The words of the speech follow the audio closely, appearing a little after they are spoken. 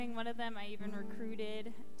One of them I even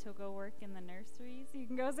recruited to go work in the nursery, so you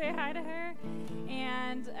can go say hi to her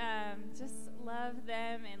and just love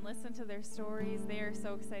them and listen to their stories. They are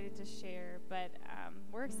so excited to share, but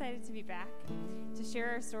we're excited to be back to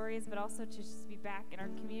share our stories, but also to just be back in our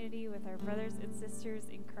community with our brothers and sisters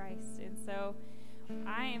in Christ. And so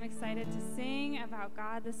I am excited to sing about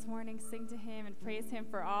God this morning, sing to him and praise him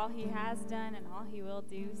for all he has done and all he will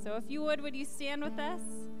do. So if you would you stand with us?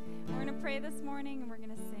 We're going to pray this morning and we're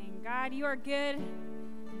going to sing. God, you are good.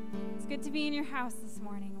 It's good to be in your house this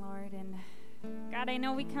morning, Lord. And God, I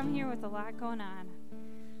know we come here with a lot going on.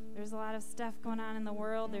 There's a lot of stuff going on in the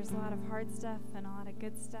world. There's a lot of hard stuff and a lot of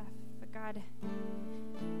good stuff. But God,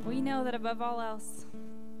 we know that above all else,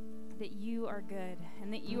 that you are good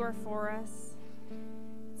and that you are for us.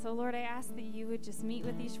 So, Lord, I ask that you would just meet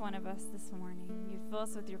with each one of us this morning. You'd fill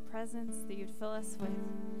us with your presence, that you'd fill us with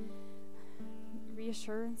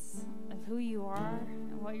reassurance of who you are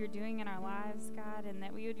and what you're doing in our lives, God, and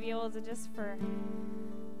that we would be able to just for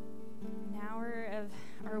an hour of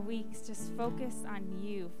our weeks just focus on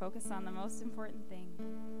you, focus on the most important thing,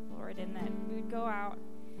 Lord, and that we would go out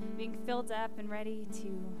being filled up and ready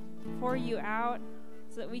to pour you out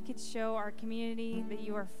so that we could show our community that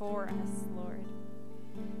you are for us, Lord.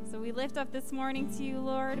 So we lift up this morning to you,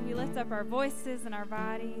 Lord. We lift up our voices and our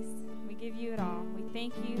bodies. We give you it all. We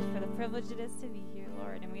thank you for the privilege it is to be here,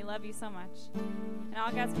 Lord, and we love you so much. And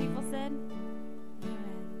all God's people said,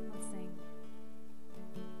 amen. Let's sing.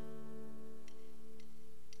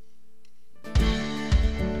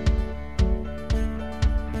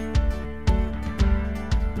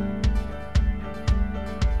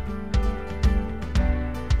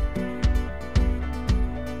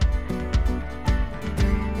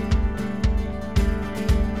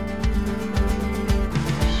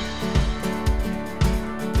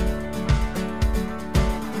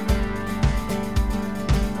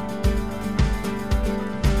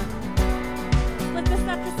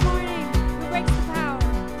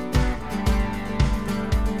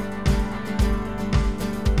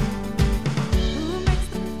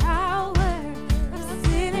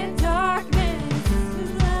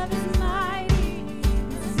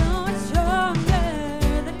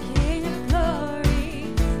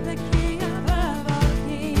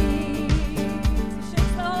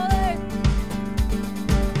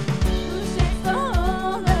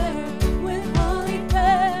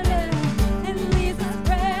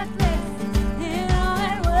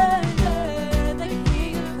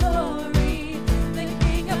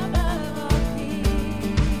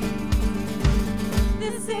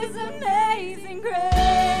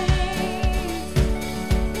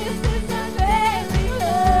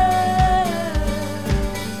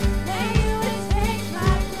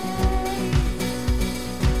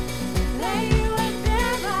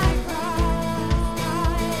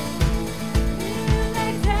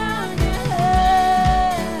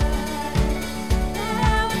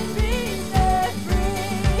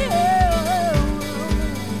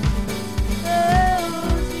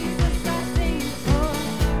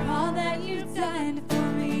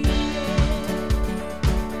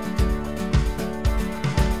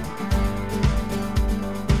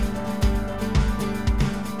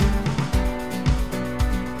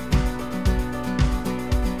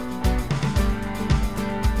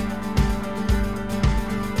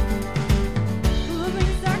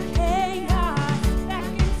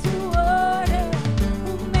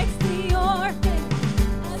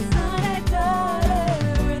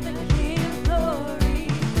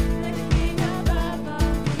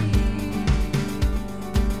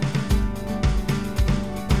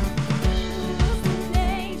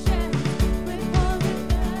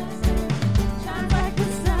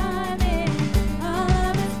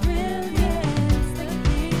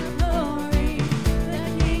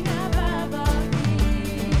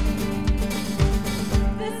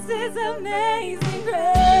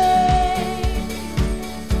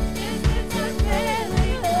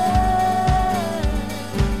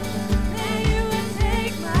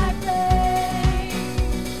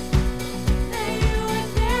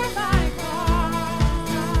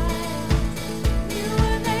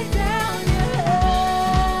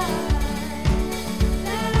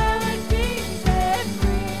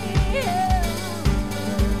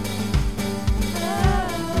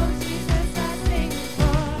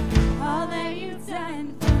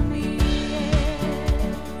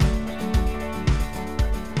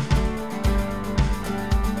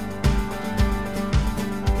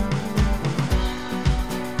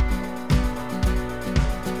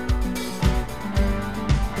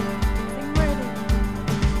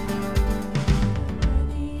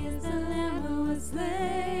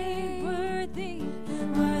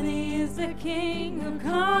 the King who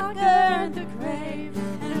conquered the grave,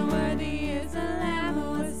 and worthy is the Lamb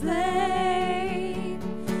who was slain,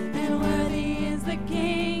 and worthy is the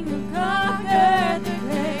King who conquered the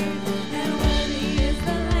grave, and worthy is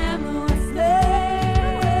the Lamb who was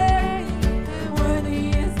slain, and worthy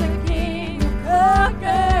is the King who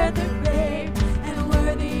conquered the grave, and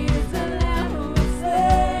worthy is the Lamb who was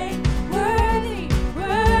slain. Worthy,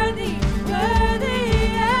 worthy, worthy,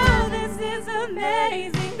 oh, this is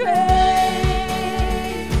amazing grace.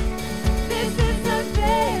 This is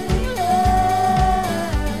unfailing love,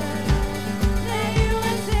 that you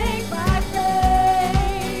would take my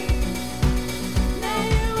place, that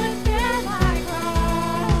you would bear my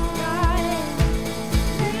cross, God,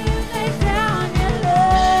 that you lay down your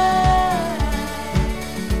life,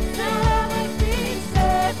 so I would be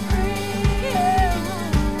set free.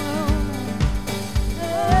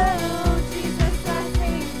 Oh, Jesus, I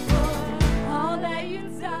thank you for all that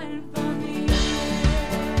you've done for me.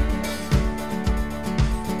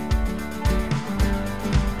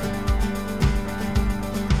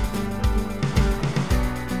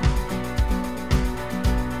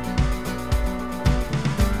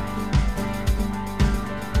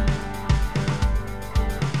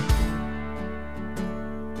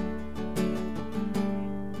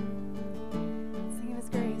 Sing of His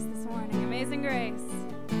grace this morning. Amazing grace.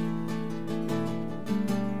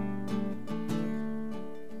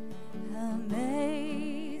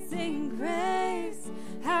 Amazing grace,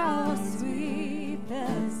 how sweet the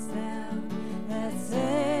sound that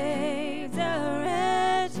saved a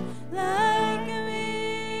wretch like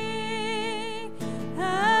me. I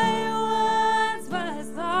once was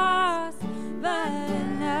lost, but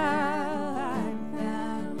now I'm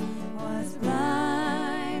found. Was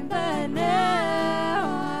blind, but now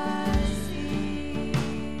I see.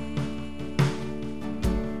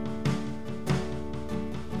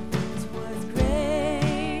 'Twas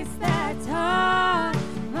grace that taught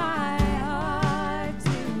my heart to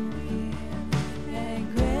fear, and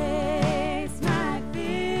grace my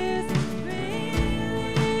fears relieved.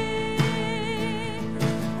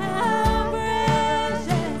 How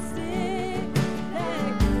precious did that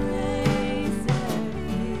grace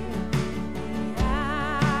appear the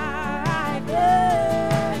hour I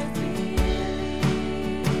first believed.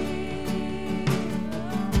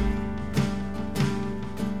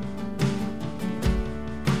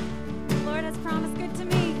 The Lord has promised good to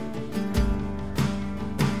me.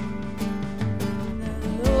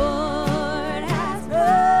 The Lord has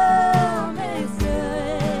promised good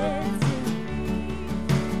to me.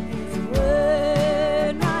 His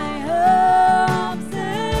word my hope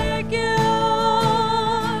secures.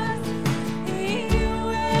 He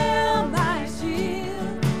will my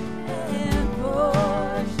shield and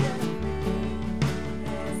portion be,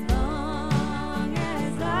 as long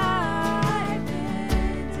as life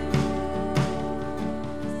endures.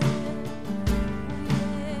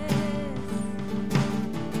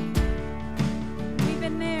 We've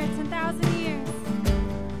been there 10,000 years.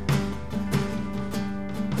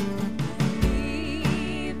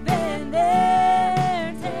 We've been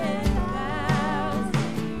there 10,000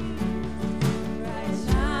 bright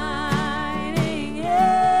shining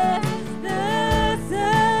as the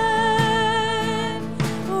sun.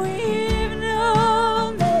 We've known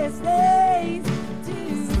this days to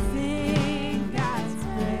sing God's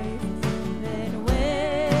praise. Then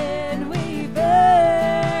when we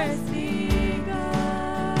first begun,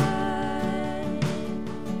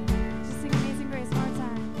 Just sing Amazing Grace one more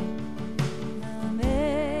time.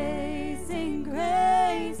 amazing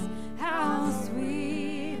grace, how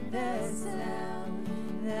sweet the sound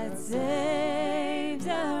that saved a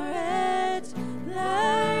wretch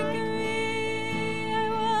like me.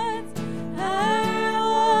 I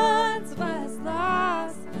once was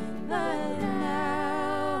lost, but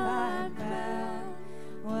now I'm found.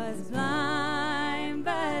 Was blind,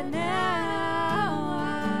 but now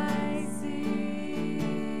I see.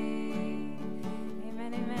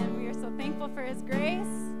 Amen, amen. We are so thankful for His grace.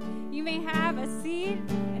 You may have a seat,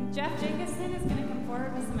 and Jeff Jacobson is going to come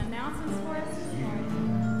forward with some announcements for us this morning.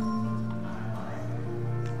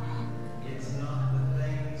 It's not the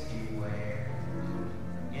things you wear,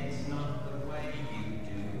 it's not the way you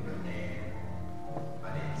do your hair,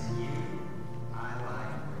 but it's you I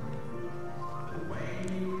like. The way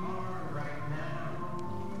you are right now,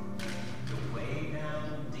 the way down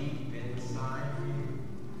deep inside you,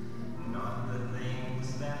 not the things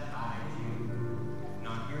that hide you,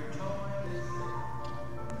 not your toys,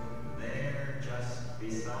 they're just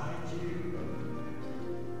beside you.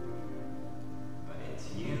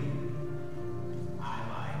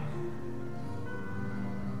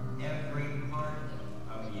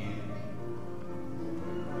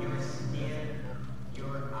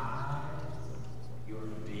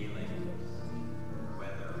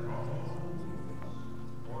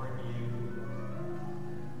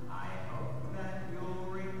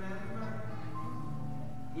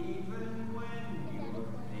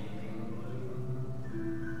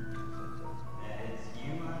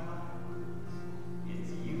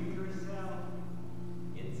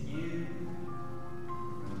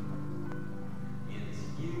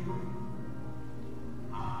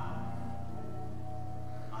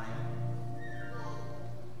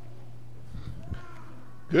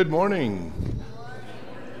 Good morning.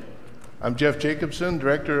 I'm Jeff Jacobson,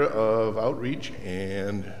 Director of Outreach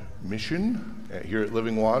and Mission here at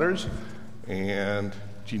Living Waters. And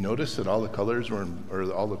did you notice that all the colors were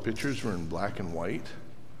all the pictures were in black and white?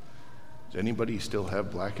 Does anybody still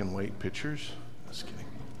have black and white pictures? Just kidding.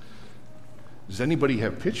 Does anybody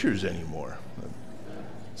have pictures anymore?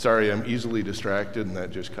 Sorry, I'm easily distracted, and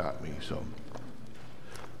that just caught me. So,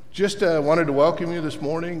 just wanted to welcome you this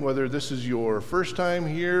morning, whether this is your first time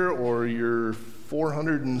here or your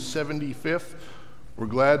 475th. We're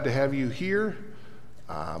glad to have you here.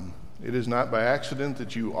 It is not by accident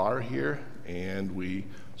that you are here, and we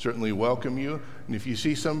certainly welcome you. And if you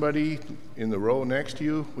see somebody in the row next to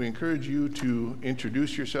you, we encourage you to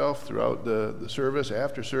introduce yourself throughout the service,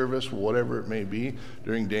 after service, whatever it may be,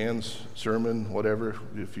 during Dan's sermon, whatever,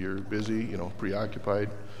 if you're busy, preoccupied.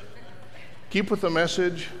 Keep with the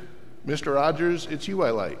message, Mr. Rogers, it's you I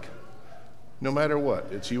like. No matter what,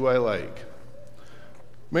 it's you I like.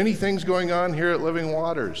 Many things going on here at Living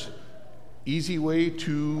Waters. Easy way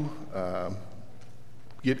to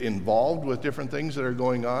get involved with different things that are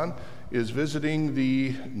going on is visiting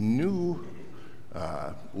the new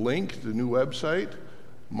link, the new website,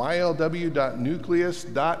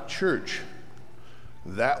 mylw.nucleus.church.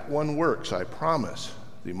 That one works, I promise.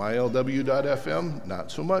 The mylw.fm,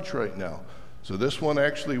 not so much right now. So this one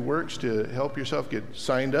actually works to help yourself get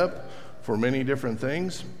signed up for many different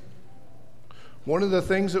things. One of the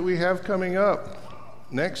things that we have coming up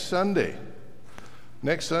next Sunday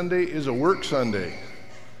is a work Sunday.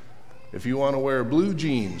 If you want to wear blue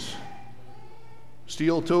jeans,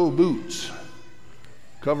 steel-toe boots,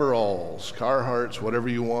 coveralls, Carhartts, whatever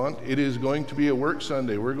you want, it is going to be a work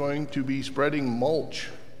Sunday. We're going to be spreading mulch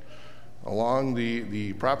along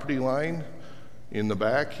the property line in the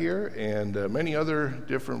back here and many other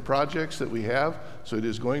different projects that we have. So it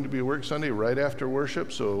is going to be a work Sunday right after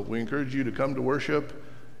worship. So we encourage you to come to worship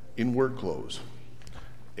in work clothes.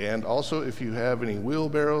 And also, if you have any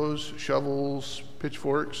wheelbarrows, shovels,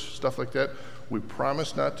 pitchforks, stuff like that, we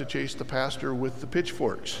promise not to chase the pastor with the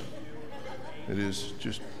pitchforks. It is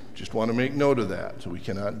just want to make note of that, so we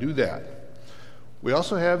cannot do that. We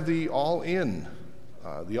also have the All-In.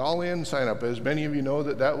 The All-In sign-up, as many of you know,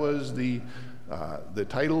 that was the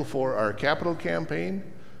title for our capital campaign.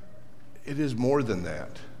 It is more than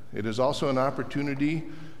that. It is also an opportunity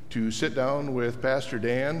to sit down with Pastor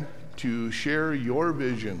Dan to share your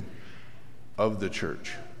vision of the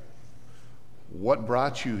church. What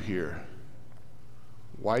brought you here?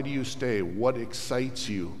 Why do you stay? What excites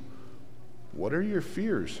you? What are your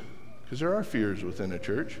fears? Because there are fears within a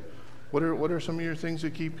church. What are some of your things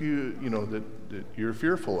that keep you, that you're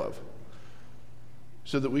fearful of?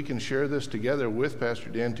 So that we can share this together with Pastor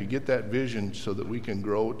Dan to get that vision so that we can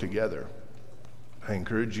grow together. I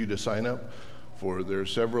encourage you to sign up. There are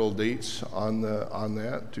several dates on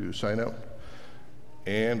that to sign up.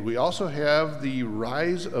 And we also have the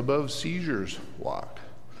Rise Above Seizures Walk.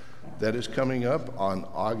 That is coming up on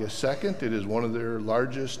August 2nd. It is one of their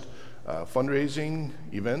largest fundraising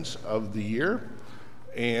events of the year.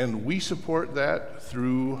 And we support that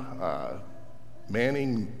through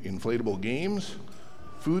manning inflatable games,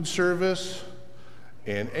 food service,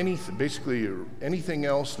 and basically anything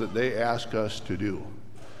else that they ask us to do.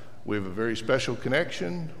 We have a very special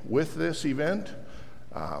connection with this event.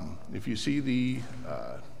 If you see the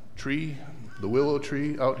tree, the willow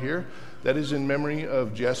tree out here, that is in memory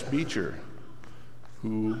of Jess Beecher,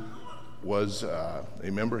 who was a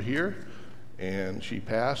member here, and she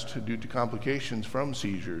passed due to complications from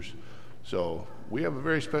seizures. So we have a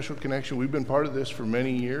very special connection. We've been part of this for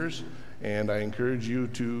many years, and I encourage you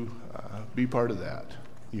to be part of that.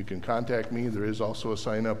 You can contact me. There is also a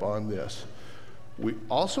sign up on this. We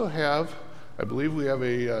also have, I believe we have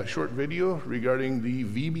a short video regarding the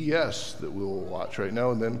VBS that we'll watch right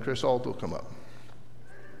now, and then Chris Alt will come up.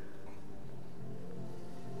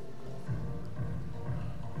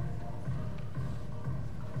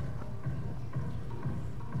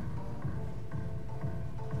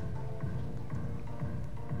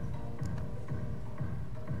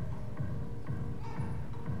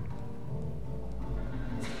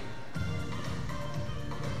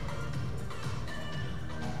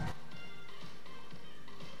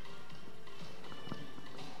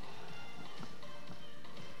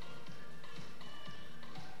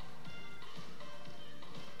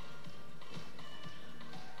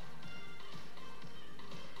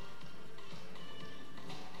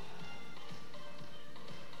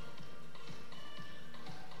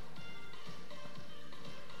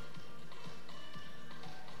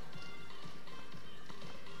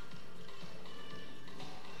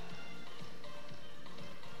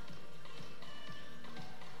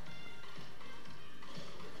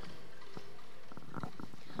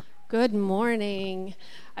 Good morning.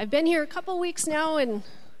 I've been here a couple weeks now and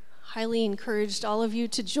highly encouraged all of you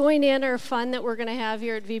to join in our fun that we're going to have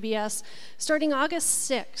here at VBS starting August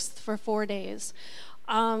 6th for 4 days.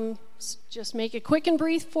 Just make it quick and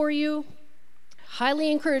brief for you. Highly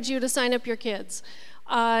encourage you to sign up your kids.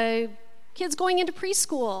 Kids going into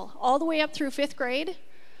preschool all the way up through 5th grade,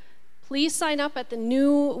 please sign up at the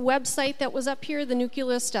new website that was up here,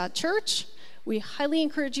 thenucleus.church. We highly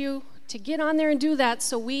encourage you to get on there and do that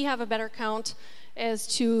so we have a better count as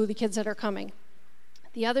to the kids that are coming.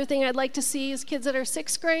 The other thing I'd like to see is kids that are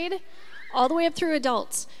 6th grade all the way up through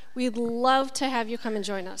adults. We'd love to have you come and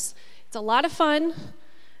join us. It's a lot of fun.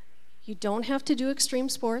 You don't have to do extreme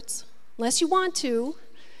sports unless you want to.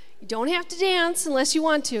 You don't have to dance unless you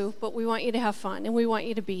want to, but we want you to have fun and we want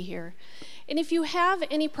you to be here. And if you have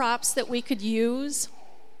any props that we could use,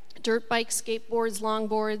 dirt bikes, skateboards,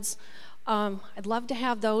 longboards, I'd love to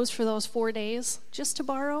have those for those 4 days just to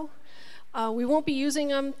borrow. We won't be using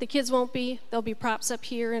them. The kids won't be. There'll be props up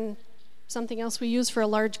here and something else we use for a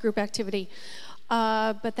large group activity.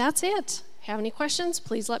 But that's it. Have any questions?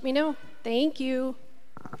 Please let me know. Thank you.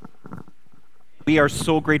 We are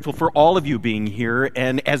so grateful for all of you being here.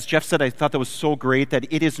 And as Jeff said, I thought that was so great that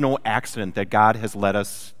it is no accident that God has led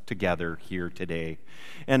us together here today.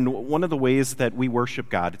 And one of the ways that we worship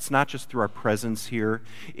God, it's not just through our presence here,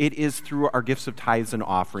 it is through our gifts of tithes and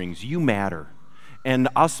offerings. You matter. And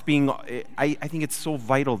us being, I think it's so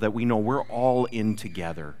vital that we know we're all in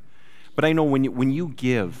together. But I know when you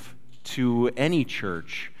give to any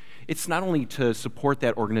church, it's not only to support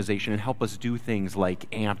that organization and help us do things like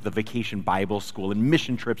AMP, the Vacation Bible School, and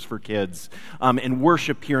mission trips for kids, and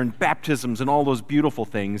worship here, and baptisms, and all those beautiful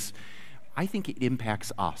things. I think it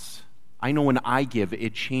impacts us. I know when I give,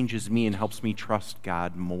 it changes me and helps me trust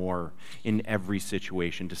God more in every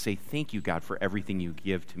situation, to say, thank you, God, for everything you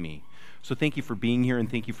give to me. So thank you for being here, and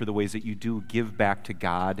thank you for the ways that you do give back to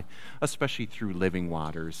God, especially through Living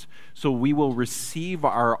Waters. So we will receive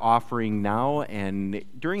our offering now, and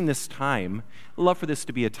during this time, I'd love for this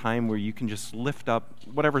to be a time where you can just lift up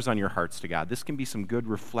whatever's on your hearts to God. This can be some good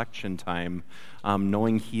reflection time,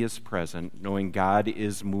 knowing He is present, knowing God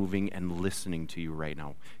is moving and listening to you right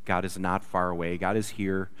now. God is not far away. God is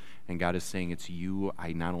here, and God is saying, it's you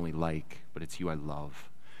I not only like, but it's you I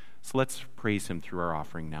love. So let's praise Him through our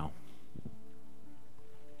offering now.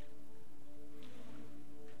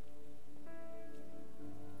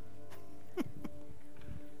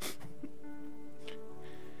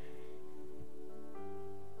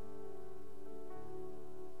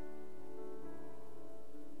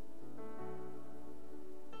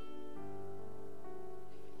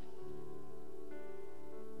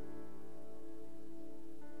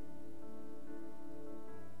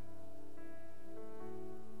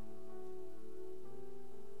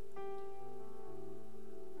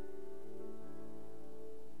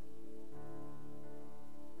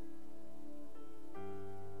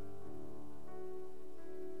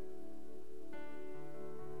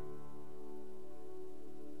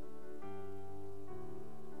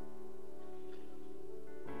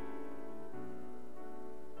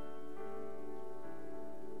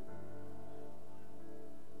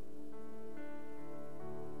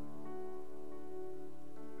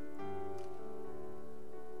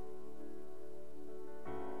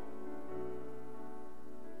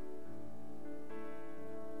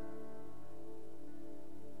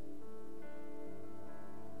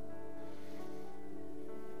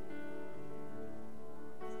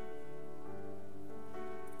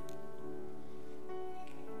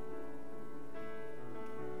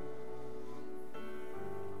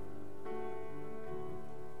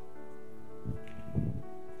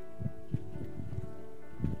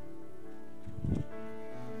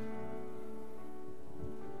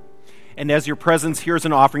 And as your presence, here's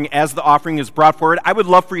an offering. As the offering is brought forward, I would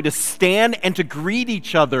love for you to stand and to greet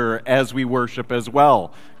each other as we worship as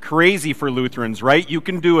well. Crazy for Lutherans, right? You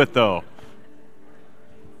can do it, though.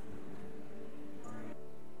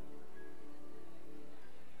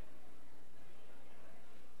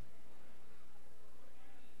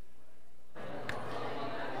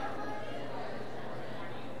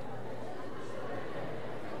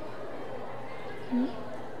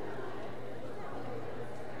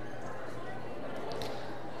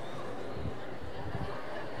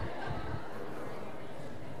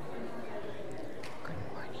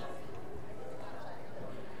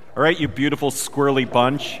 All right, you beautiful squirrely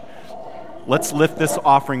bunch. Let's lift this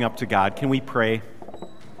offering up to God. Can we pray?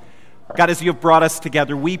 God, as you have brought us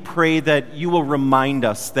together, we pray that you will remind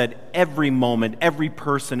us that every moment, every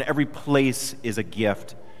person, every place is a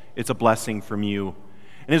gift. It's a blessing from you.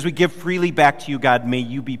 And as we give freely back to you, God, may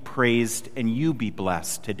you be praised and you be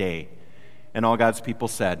blessed today. And all God's people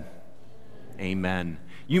said, amen.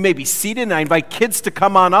 You may be seated, and I invite kids to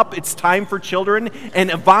come on up. It's time for children, and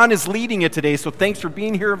Yvonne is leading it today, so thanks for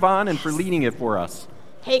being here, Yvonne, and for leading it for us.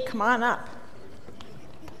 Hey, come on up.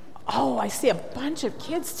 Oh, I see a bunch of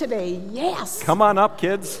kids today. Yes. Come on up,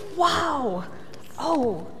 kids. Wow.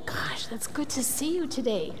 Oh, gosh, that's good to see you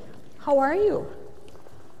today. How are you?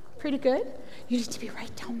 Pretty good? You need to be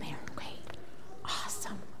right down there. Okay.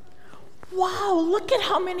 Awesome. Wow, look at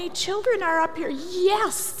how many children are up here.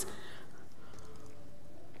 Yes.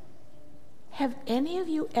 Have any of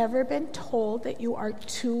you ever been told that you are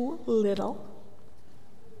too little?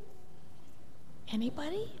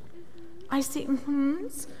 Anybody? I see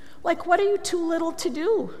mm-hmms. Like, what are you too little to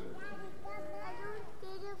do?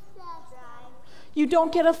 You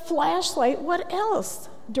don't get a flashlight. What else?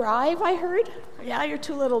 Drive, I heard? Yeah, you're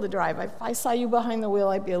too little to drive. If I saw you behind the wheel,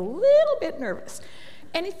 I'd be a little bit nervous.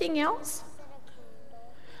 Anything else?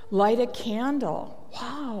 Light a candle.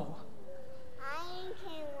 Wow.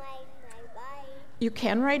 You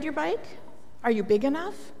can ride your bike? Are you big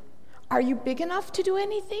enough? Are you big enough to do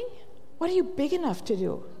anything? What are you big enough to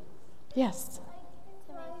do? Yes.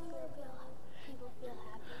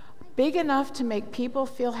 Big enough to make people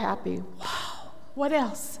feel happy. Wow. What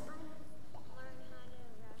else?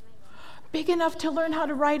 Big enough to learn how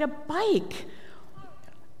to ride a bike.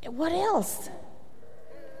 What else?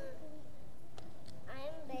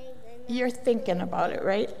 You're thinking about it,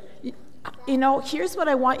 right? You know, here's what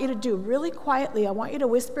I want you to do. Really quietly, I want you to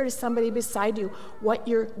whisper to somebody beside you what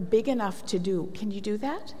you're big enough to do. Can you do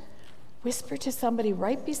that? Whisper to somebody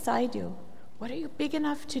right beside you. What are you big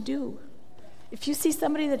enough to do? If you see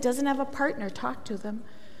somebody that doesn't have a partner, talk to them.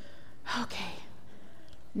 Okay.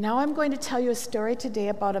 Now I'm going to tell you a story today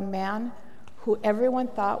about a man who everyone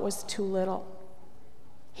thought was too little.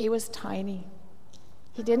 He was tiny.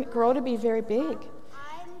 He didn't grow to be very big.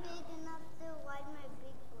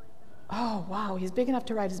 Oh, wow, he's big enough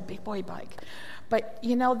to ride his big boy bike. But,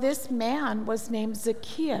 you know, this man was named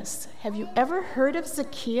Zacchaeus. Have you ever heard of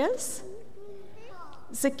Zacchaeus?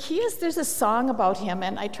 Zacchaeus, there's a song about him,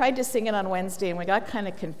 and I tried to sing it on Wednesday, and we got kind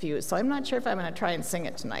of confused, so I'm not sure if I'm going to try and sing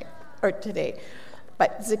it tonight, or today.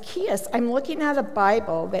 But Zacchaeus, I'm looking at a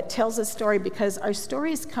Bible that tells a story because our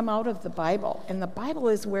stories come out of the Bible, and the Bible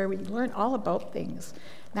is where we learn all about things.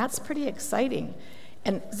 That's pretty exciting.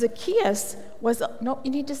 And Zacchaeus was, no, you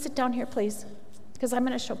need to sit down here, please, because I'm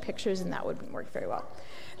going to show pictures and that wouldn't work very well.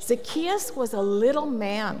 Zacchaeus was a little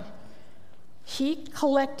man. He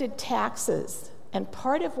collected taxes, and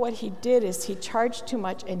part of what he did is he charged too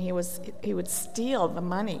much and he would steal the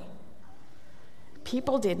money.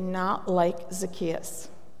 People did not like Zacchaeus.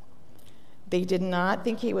 They did not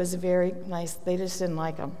think he was very nice. They just didn't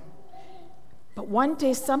like him. But one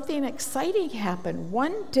day something exciting happened.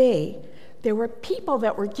 One day, there were people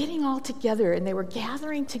that were getting all together, and they were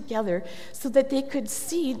gathering together so that they could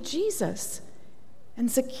see Jesus. And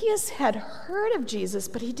Zacchaeus had heard of Jesus,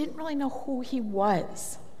 but he didn't really know who he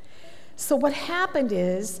was. So what happened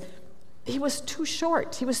is he was too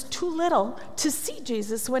short. He was too little to see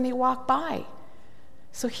Jesus when he walked by.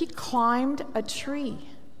 So he climbed a tree,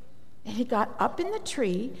 and he got up in the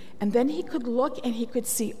tree, and then he could look and he could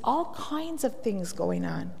see all kinds of things going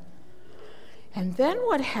on. And then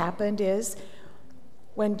what happened is,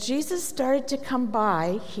 when Jesus started to come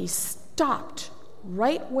by, he stopped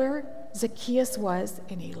right where Zacchaeus was,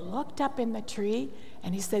 and he looked up in the tree,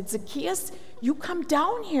 and he said, Zacchaeus, you come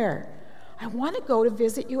down here. I want to go to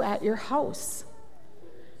visit you at your house.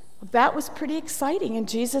 That was pretty exciting, and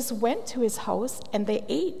Jesus went to his house, and they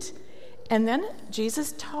ate. And then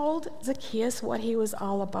Jesus told Zacchaeus what he was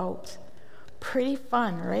all about. Pretty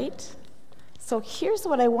fun, right? So here's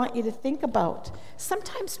what I want you to think about.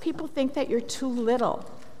 Sometimes people think that you're too little,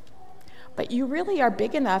 but you really are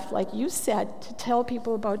big enough, like you said, to tell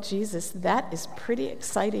people about Jesus. That is pretty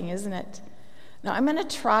exciting, isn't it? Now I'm going to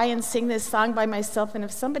try and sing this song by myself, and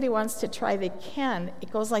if somebody wants to try, they can.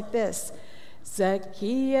 It goes like this.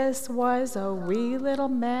 Zacchaeus was a wee little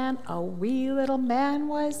man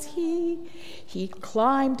was he. He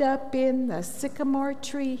climbed up in the sycamore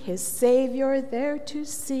tree, his Savior there to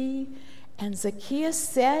see. And Zacchaeus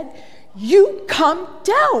said, you come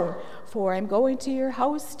down, for I'm going to your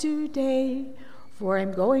house today. For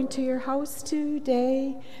I'm going to your house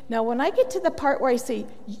today. Now, when I get to the part where I say,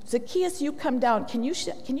 Zacchaeus, you come down, can you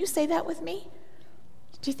say that with me?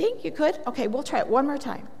 Do you think you could? Okay, we'll try it one more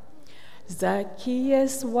time.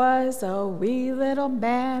 Zacchaeus was a wee little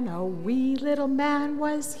man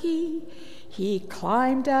was he. He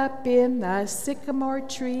climbed up in the sycamore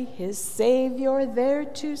tree, his Savior there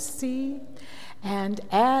to see. And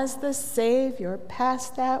as the Savior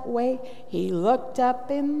passed that way, he looked up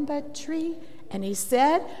in the tree and he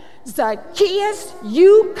said, Zacchaeus,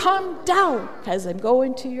 you come down, 'cause I'm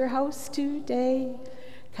going to your house today.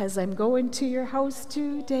 'Cause I'm going to your house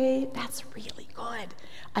today. That's really good.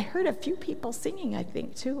 I heard a few people singing, I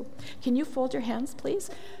think, too. Can you fold your hands, please?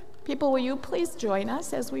 People, will you please join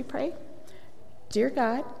us as we pray? Dear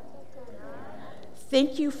God,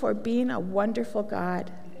 thank you for being a wonderful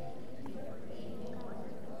God.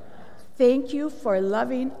 Thank you for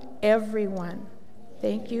loving everyone.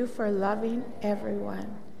 Thank you for loving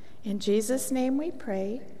everyone. In Jesus' name we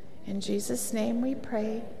pray. In Jesus' name we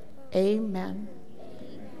pray. Amen.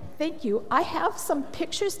 Thank you. I have some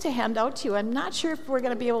pictures to hand out to you. I'm not sure if we're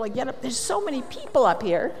going to be able to get up. There's so many people up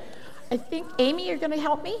here. I think, Amy, you're going to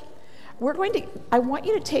help me? I want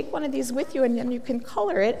you to take one of these with you, and then you can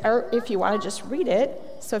color it, or if you want to just read it.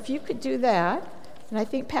 So if you could do that. And I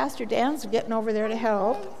think Pastor Dan's getting over there to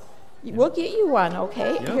help. We'll get you one,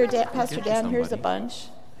 okay? Yeah. Here, Pastor Dan, here's a bunch.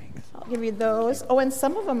 I'll give you those. Oh, and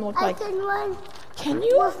some of them look like... I can run. Can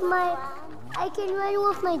you? I can run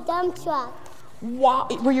with my dump truck. Wow.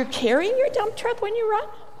 Were you carrying your dump truck when you run?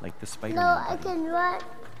 Like the Spider-Man. No, I can run.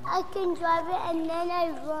 I can drive it and then I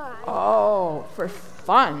run. Oh, for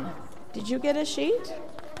fun. Did you get a sheet?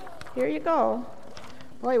 Here you go.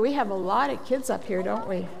 Boy, we have a lot of kids up here, don't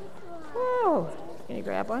we? Whoa. Can you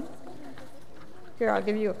grab one? Here, I'll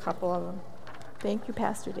give you a couple of them. Thank you,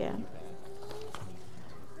 Pastor Dan.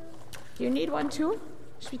 Do you need one too?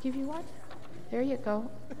 Should we give you one? There you go.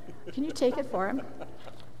 Can you take it for him?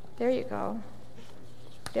 There you go.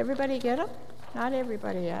 Did everybody get them? Not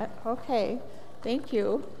everybody yet. Okay. Thank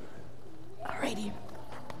you. All righty.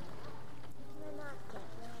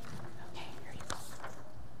 Okay, here you go.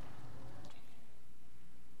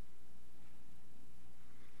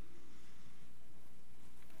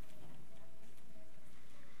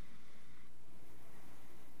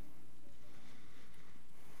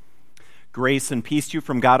 Grace and peace to you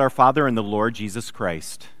from God our Father and the Lord Jesus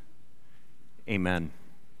Christ. Amen.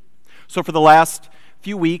 So for the last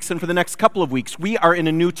few weeks and for the next couple of weeks, we are in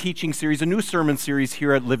a new teaching series, a new sermon series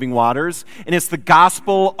here at Living Waters, and it's the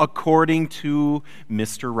Gospel According to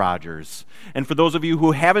Mr. Rogers. And for those of you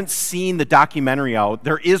who haven't seen the documentary out,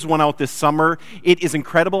 there is one out this summer. It is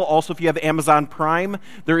incredible. Also, if you have Amazon Prime,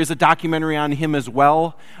 there is a documentary on him as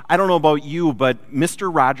well. I don't know about you, but Mr.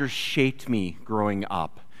 Rogers shaped me growing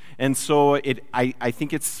up. And so I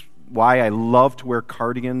think it's why I love to wear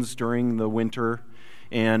cardigans during the winter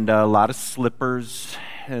and a lot of slippers.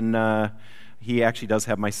 And he actually does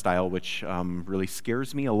have my style, which really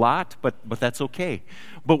scares me a lot, but that's okay.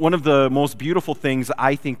 But one of the most beautiful things,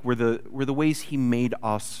 I think, were the ways he made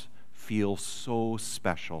us feel so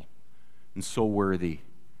special and so worthy.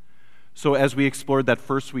 So as we explored, that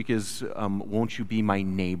first week is Won't You Be My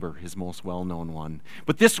Neighbor, his most well-known one.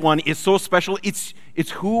 But this one is so special. It's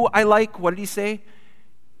who I like. What did he say?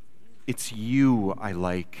 It's you I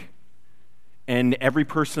like. And every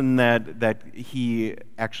person that he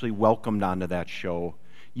actually welcomed onto that show,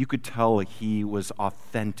 you could tell he was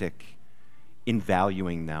authentic in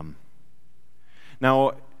valuing them.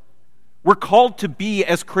 Now, we're called to be,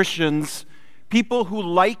 as Christians, people who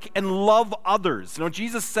like and love others. You know,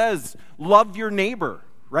 Jesus says, love your neighbor,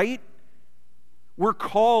 right? We're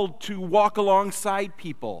called to walk alongside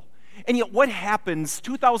people. And yet what happens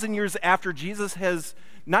 2,000 years after Jesus has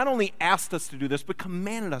not only asked us to do this, but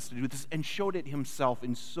commanded us to do this and showed it himself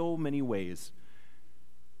in so many ways?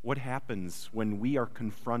 What happens when we are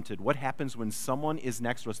confronted? What happens when someone is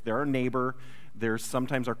next to us? They're our neighbor, they're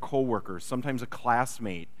sometimes our coworker, sometimes a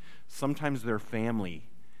classmate, sometimes their family.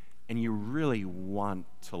 And you really want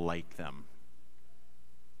to like them.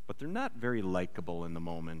 But they're not very likable in the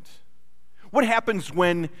moment. What happens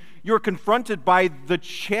when you're confronted by the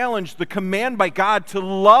challenge, the command by God to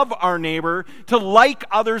love our neighbor, to like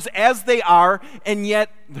others as they are, and yet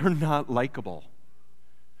they're not likable?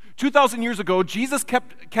 2,000 years ago, Jesus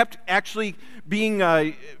kept actually being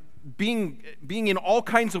in all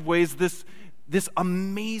kinds of ways this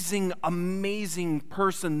amazing, amazing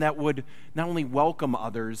person that would not only welcome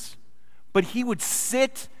others, but he would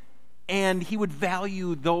sit and he would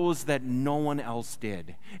value those that no one else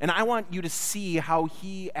did. And I want you to see how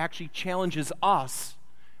he actually challenges us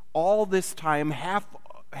all this time, half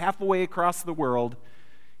away across the world,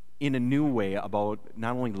 in a new way about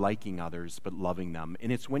not only liking others, but loving them. And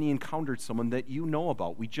it's when he encountered someone that you know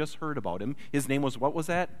about. We just heard about him. His name was, what was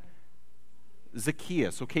that?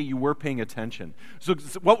 Zacchaeus. Okay, you were paying attention. So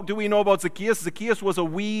what do we know about Zacchaeus? Zacchaeus was a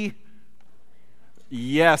wee...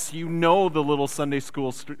 Yes, you know the little Sunday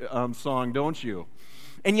school song, don't you?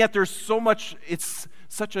 And yet there's so much, it's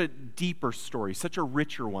such a deeper story, such a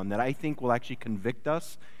richer one that I think will actually convict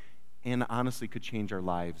us and honestly could change our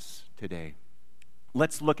lives today.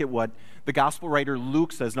 Let's look at what the gospel writer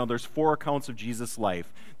Luke says. Now, there's 4 accounts of Jesus'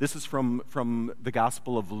 life. This is from the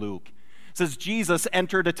Gospel of Luke. It says, Jesus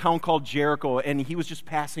entered a town called Jericho, and he was just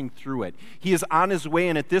passing through it. He is on his way,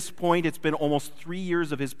 and at this point, it's been almost 3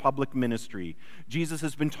 years of his public ministry. Jesus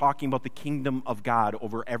has been talking about the kingdom of God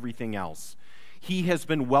over everything else. He has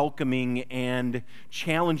been welcoming and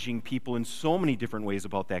challenging people in so many different ways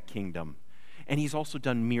about that kingdom. And he's also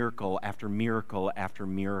done miracle after miracle after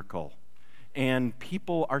miracle. And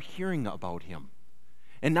people are hearing about him.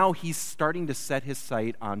 And now he's starting to set his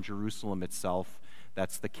sight on Jerusalem itself.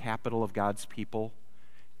 That's the capital of God's people.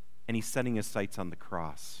 And he's setting his sights on the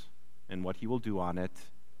cross and what he will do on it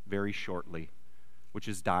very shortly, which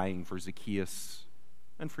is dying for Zacchaeus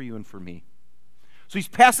and for you and for me. So he's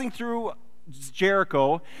passing through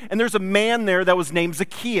Jericho, and there's a man there that was named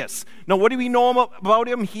Zacchaeus. Now, what do we know about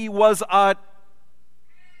him? He was a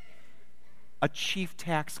chief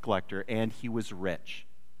tax collector, and he was rich.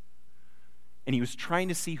 And he was trying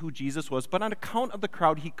to see who Jesus was, but on account of the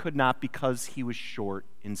crowd, he could not because he was short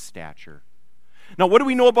in stature. Now, what do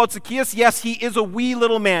we know about Zacchaeus? Yes, he is a wee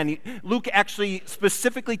little man. Luke actually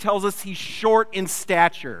specifically tells us he's short in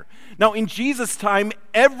stature. Now, in Jesus' time,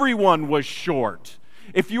 everyone was short.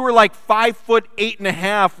 If you were like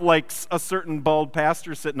 5'8.5", like a certain bald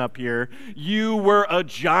pastor sitting up here, you were a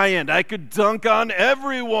giant. I could dunk on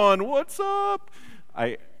everyone. What's up?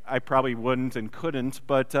 I probably wouldn't and couldn't,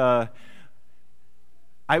 but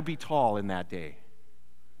I'd be tall in that day.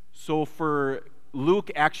 So for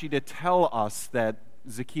Luke actually to tell us that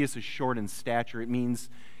Zacchaeus is short in stature, it means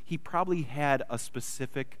he probably had a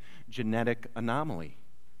specific genetic anomaly.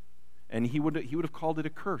 And he would have called it a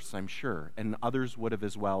curse, I'm sure, and others would have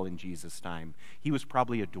as well in Jesus' time. He was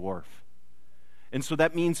probably a dwarf. And so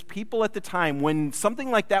that means people at the time, when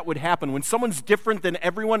something like that would happen, when someone's different than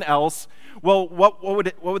everyone else, well, what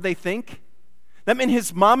would they think? That meant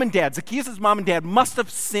his mom and dad, Zacchaeus' mom and dad, must have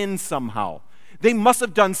sinned somehow. They must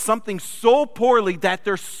have done something so poorly that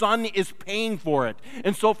their son is paying for it.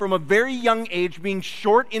 And so from a very young age, being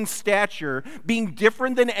short in stature, being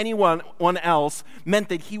different than anyone else, meant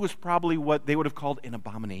that he was probably what they would have called an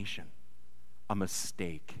abomination, a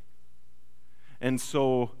mistake. And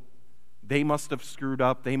so they must have screwed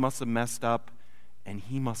up, they must have messed up, and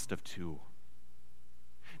he must have too.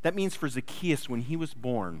 That means for Zacchaeus, when he was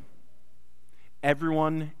born,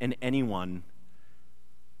 everyone and anyone,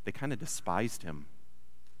 they kind of despised him.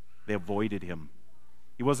 They avoided him.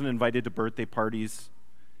 He wasn't invited to birthday parties.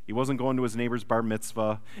 He wasn't going to his neighbor's bar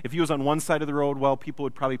mitzvah. If he was on one side of the road, well, people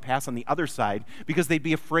would probably pass on the other side because they'd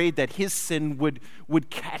be afraid that his sin would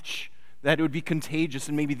catch, that it would be contagious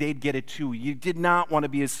and maybe they'd get it too. You did not want to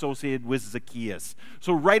be associated with Zacchaeus.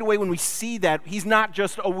 So right away when we see that, he's not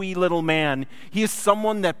just a wee little man. He is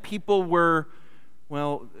someone that people were,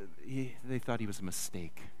 well, they thought he was a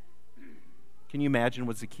mistake. Can you imagine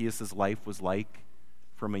what Zacchaeus' life was like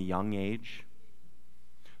from a young age?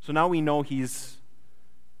 So now we know he's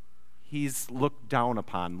looked down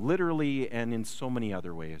upon, literally and in so many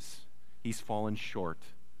other ways. He's fallen short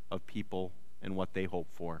of people and what they hope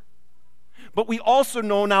for. But we also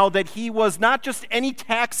know now that he was not just any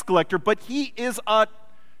tax collector, but he is a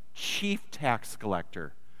chief tax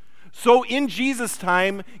collector. So in Jesus'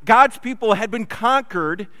 time, God's people had been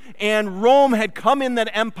conquered, and Rome had come in that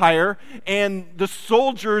empire, and the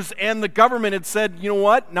soldiers and the government had said, you know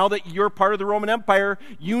what, now that you're part of the Roman Empire,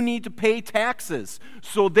 you need to pay taxes.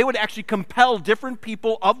 So they would actually compel different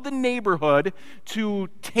people of the neighborhood to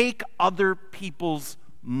take other people's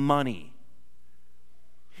money.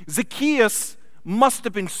 Zacchaeus must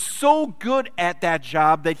have been so good at that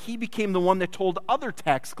job that he became the one that told other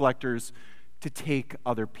tax collectors to take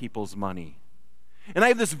other people's money. And I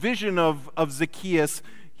have this vision of Zacchaeus.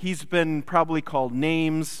 He's been probably called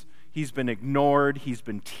names. He's been ignored. He's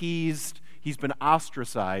been teased. He's been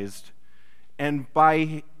ostracized. And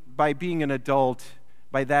by being an adult,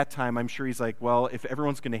 by that time, I'm sure he's like, well, if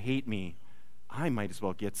everyone's going to hate me, I might as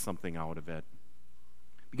well get something out of it.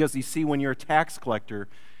 Because you see, when you're a tax collector,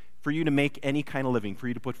 for you to make any kind of living, for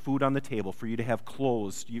you to put food on the table, for you to have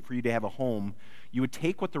clothes, for you to have a home, you would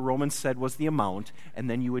take what the Romans said was the amount, and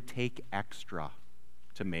then you would take extra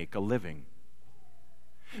to make a living.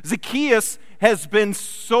 Zacchaeus has been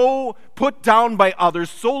so put down by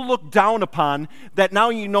others, so looked down upon, that now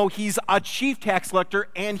you know he's a chief tax collector,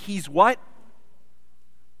 and he's what?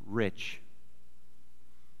 Rich.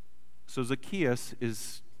 So Zacchaeus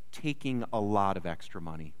is taking a lot of extra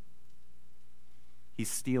money. He's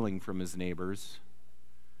stealing from his neighbors,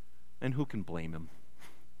 and who can blame him?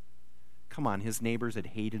 come on, his neighbors had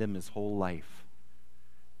hated him his whole life.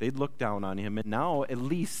 They'd look down on him, and now at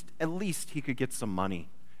least he could get some money.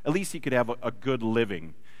 At least he could have a good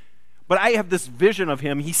living. But I have this vision of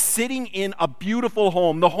him. He's sitting in a beautiful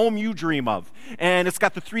home, the home you dream of. And it's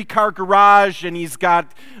got the 3-car garage, and he's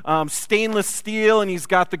got stainless steel, and he's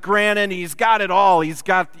got the granite, and he's got it all. He's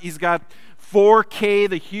got 4K,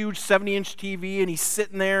 the huge 70-inch TV, and he's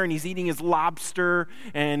sitting there, and he's eating his lobster,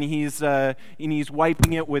 and he's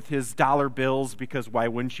wiping it with his dollar bills, because why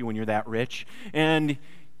wouldn't you when you're that rich? And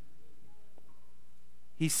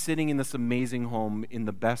he's sitting in this amazing home in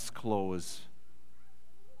the best clothes,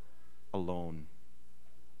 alone.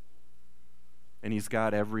 And he's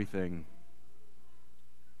got everything,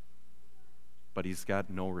 but he's got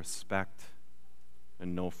no respect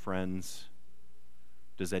and no friends.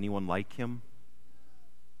 Does anyone like him?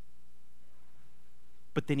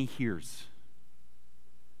 But then he hears.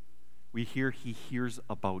 He hears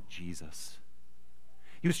about Jesus.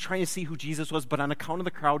 He was trying to see who Jesus was, but on account of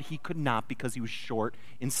the crowd, he could not because he was short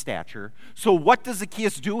in stature. So what does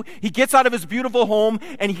Zacchaeus do? He gets out of his beautiful home,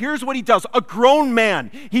 and here's what he does. A grown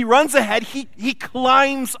man. He runs ahead. He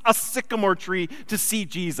climbs a sycamore tree to see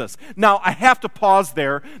Jesus. Now, I have to pause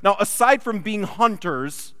there. Now, aside from being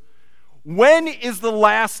hunters, when is the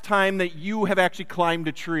last time that you have actually climbed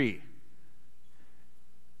a tree?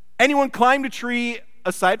 Anyone climbed a tree,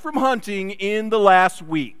 aside from hunting, in the last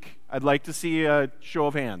week? I'd like to see a show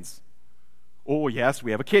of hands. Oh, yes,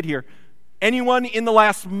 we have a kid here. Anyone in the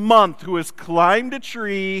last month who has climbed a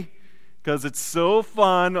tree because it's so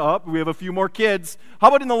fun? Oh, we have a few more kids. How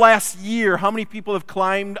about in the last year? How many people have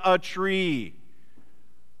climbed a tree?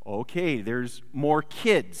 Okay, there's more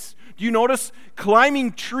kids. Do you notice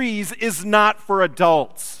climbing trees is not for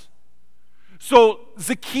adults? So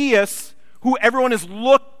Zacchaeus, who everyone has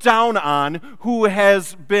looked down on, who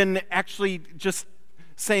has been actually just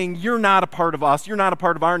saying, you're not a part of us, you're not a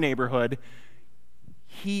part of our neighborhood,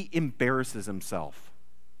 he embarrasses himself.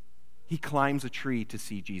 He climbs a tree to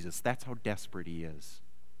see Jesus. That's how desperate he is.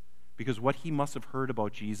 Because what he must have heard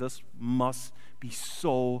about Jesus must be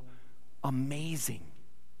so amazing.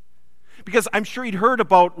 Because I'm sure he'd heard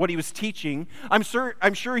about what he was teaching. I'm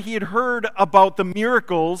sure he had heard about the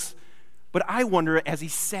miracles. But I wonder, as he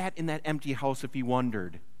sat in that empty house, if he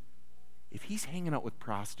wondered, if he's hanging out with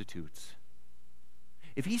prostitutes,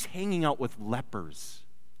 if he's hanging out with lepers,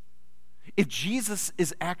 if Jesus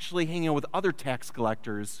is actually hanging out with other tax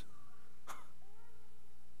collectors,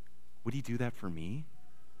 would he do that for me?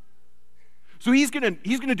 So he's gonna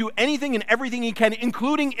do anything and everything he can,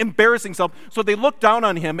 including embarrassing himself. So they look down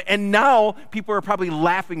on him, and now people are probably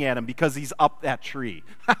laughing at him because he's up that tree.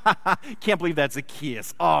 Can't believe that's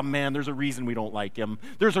Zacchaeus. Oh man, there's a reason we don't like him.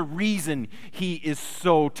 There's a reason he is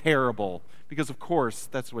so terrible. Because of course,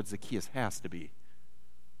 that's what Zacchaeus has to be.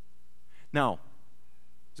 Now,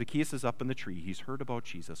 Zacchaeus is up in the tree. He's heard about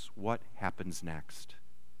Jesus. What happens next?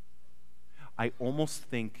 I almost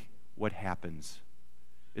think what happens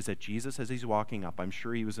is that Jesus, as he's walking up, I'm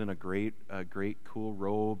sure he was in a great cool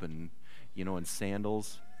robe and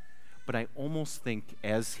sandals. But I almost think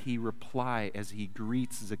as he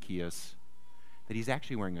greets Zacchaeus, that he's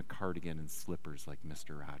actually wearing a cardigan and slippers like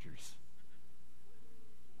Mr. Rogers.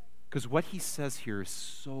 Because what he says here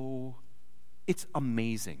is it's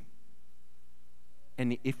amazing.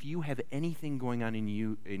 And if you have anything going on in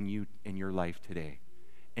your life today,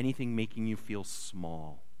 anything making you feel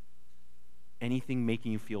small, anything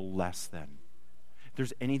making you feel less than, if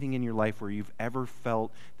there's anything in your life where you've ever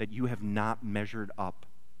felt that you have not measured up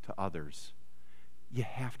to others, you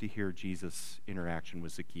have to hear Jesus' interaction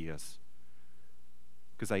with Zacchaeus.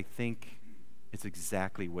 Because I think it's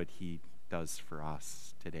exactly what he does for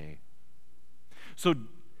us today. So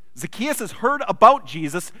Zacchaeus has heard about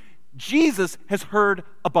Jesus. Jesus has heard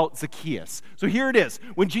about Zacchaeus. So here it is.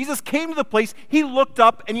 When Jesus came to the place, he looked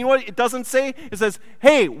up, and you know what it doesn't say? It says,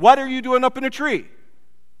 hey, what are you doing up in a tree?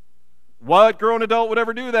 What grown adult would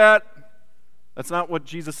ever do that? That's not what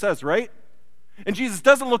Jesus says, right? And Jesus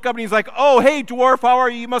doesn't look up and he's like, oh, hey, dwarf, how are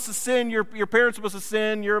you? You must have sinned. Your parents must have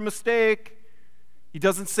sinned. You're a mistake. He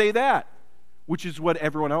doesn't say that, which is what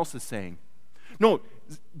everyone else is saying. No,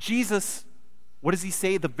 Jesus, what does he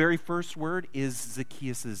say? The very first word is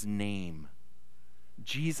Zacchaeus' name.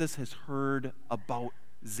 Jesus has heard about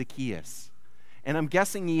Zacchaeus. And I'm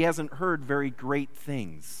guessing he hasn't heard very great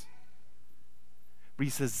things. But he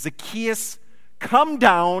says, Zacchaeus, come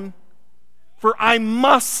down, for I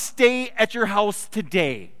must stay at your house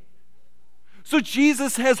today. So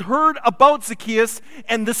Jesus has heard about Zacchaeus,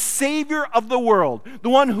 and the Savior of the world, the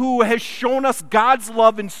one who has shown us God's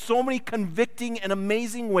love in so many convicting and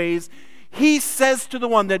amazing ways, He says to the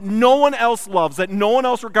one that no one else loves, that no one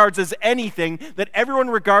else regards as anything, that everyone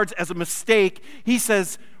regards as a mistake, he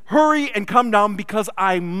says, hurry and come down because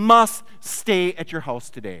I must stay at your house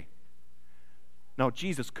today. Now,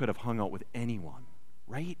 Jesus could have hung out with anyone,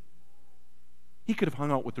 right? He could have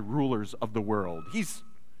hung out with the rulers of the world. He's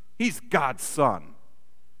God's son.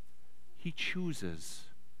 He chooses,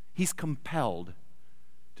 he's compelled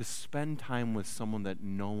to spend time with someone that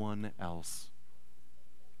no one else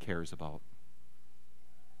cares about.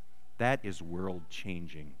 That is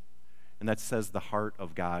world-changing. And that says the heart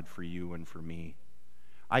of God for you and for me.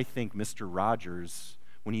 I think Mr. Rogers,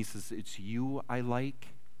 when he says, it's you I like,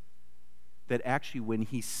 that actually when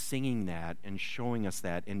he's singing that and showing us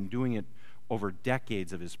that and doing it over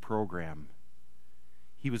decades of his program,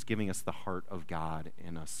 he was giving us the heart of God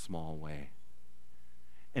in a small way.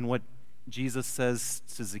 And what Jesus says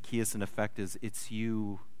to Zacchaeus in effect is, it's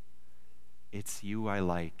you I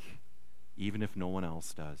like, even if no one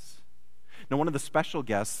else does. Now, one of the special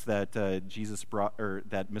guests that Jesus brought, or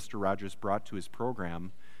that Mr. Rogers brought to his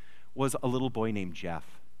program, was a little boy named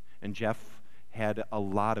Jeff. And Jeff had a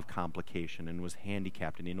lot of complication and was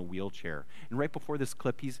handicapped and in a wheelchair. And right before this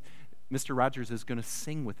clip, Mr. Rogers is going to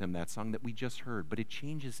sing with him that song that we just heard, but it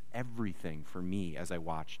changes everything for me as I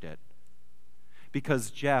watched it.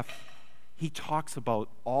 Because Jeff, he talks about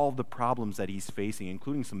all the problems that he's facing,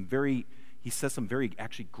 including he says some very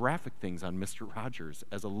actually graphic things on Mr. Rogers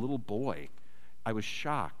as a little boy. I was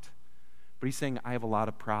shocked. But he's saying, I have a lot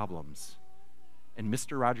of problems. And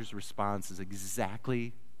Mr. Rogers' response is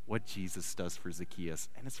exactly what Jesus does for Zacchaeus,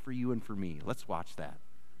 and it's for you and for me. Let's watch that.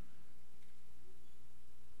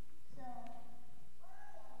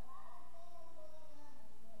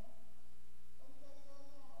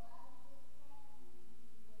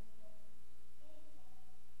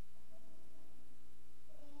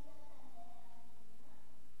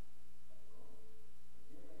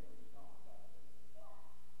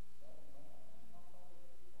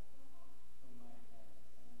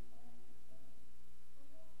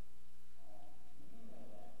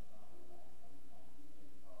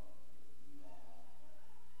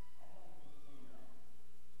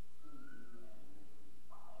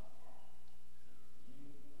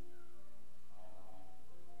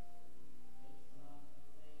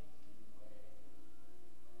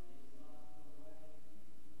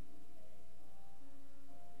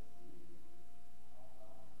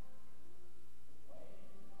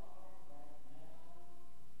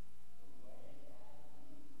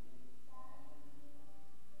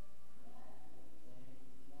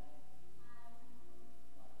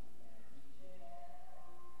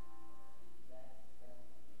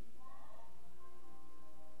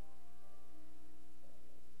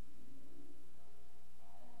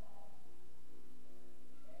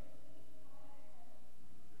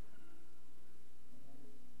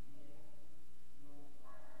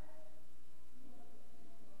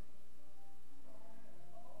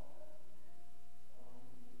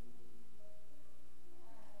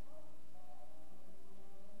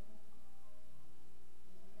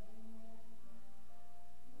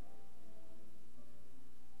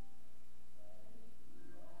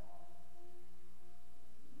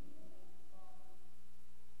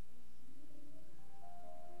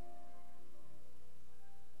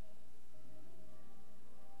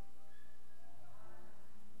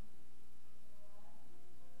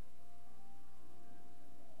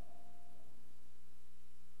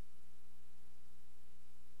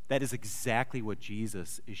 That is exactly what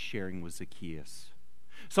Jesus is sharing with Zacchaeus.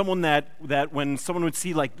 Someone that when someone would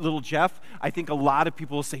see like little Jeff, I think a lot of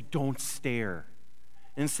people will say, don't stare.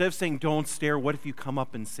 And instead of saying don't stare, what if you come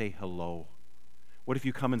up and say hello? What if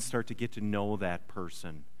you come and start to get to know that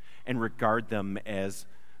person and regard them as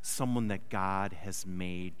someone that God has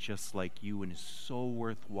made just like you and is so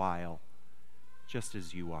worthwhile, just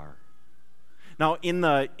as you are. Now, in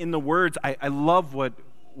the words, I love what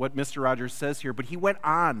Mr. Rogers says here, but he went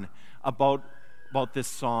on about this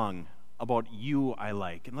song, about you I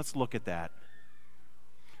like. And let's look at that.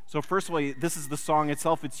 So first of all, this is the song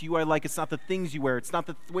itself. It's you I like. It's not the things you wear. It's not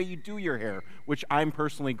the way you do your hair, which I'm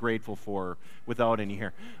personally grateful for without any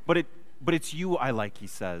hair. But it's you I like, he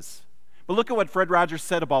says. But look at what Fred Rogers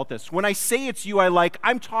said about this. When I say it's you I like,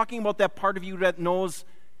 I'm talking about that part of you that knows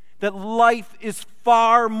that life is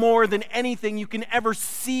far more than anything you can ever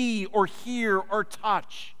see or hear or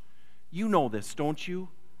touch. You know this, don't you?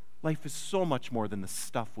 Life is so much more than the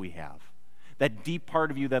stuff we have. That deep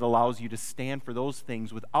part of you that allows you to stand for those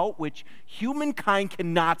things without which humankind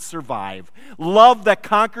cannot survive. Love that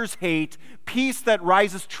conquers hate, peace that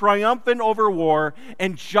rises triumphant over war,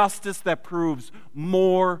 and justice that proves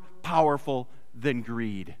more powerful than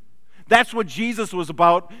greed. That's what Jesus was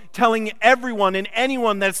about, telling everyone and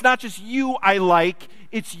anyone that it's not just you I like,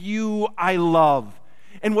 it's you I love.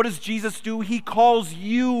 And what does Jesus do? He calls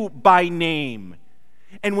you by name.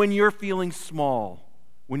 And when you're feeling small,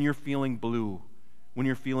 when you're feeling blue, when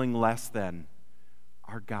you're feeling less than,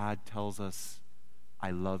 our God tells us,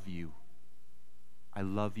 I love you. I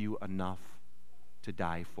love you enough to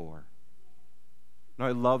die for. Now,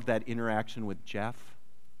 I love that interaction with Jeff,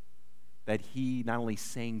 that he not only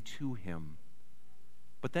sang to him,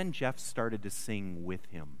 but then Jeff started to sing with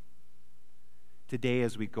him. Today,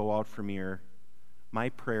 as we go out from here, my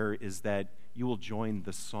prayer is that you will join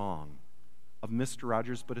the song of Mr.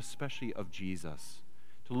 Rogers, but especially of Jesus,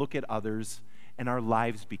 to look at others, and our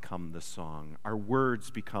lives become the song. Our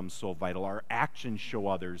words become so vital. Our actions show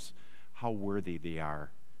others how worthy they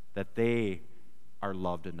are, that they are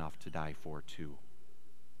loved enough to die for too.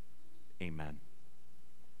 Amen.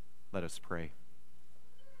 Let us pray.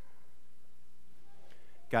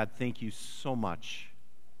 God, thank you so much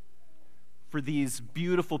for these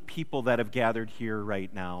beautiful people that have gathered here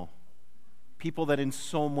right now. People that in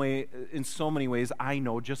so many ways, I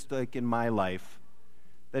know, just like in my life,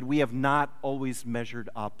 that we have not always measured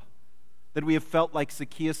up, that we have felt like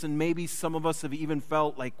Zacchaeus, and maybe some of us have even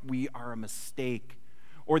felt like we are a mistake,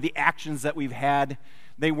 or the actions that we've had,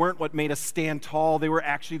 they weren't what made us stand tall. They were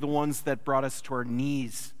actually the ones that brought us to our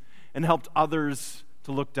knees and helped others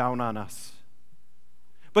to look down on us.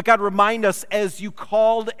 But God, remind us, as you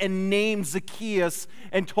called and named Zacchaeus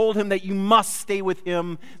and told him that you must stay with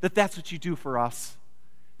him, that that's what you do for us,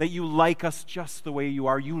 that you like us just the way you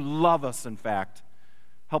are. You love us, in fact.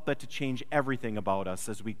 Help that to change everything about us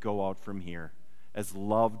as we go out from here as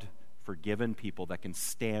loved, forgiven people that can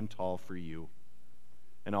stand tall for you.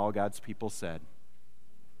 And all God's people said,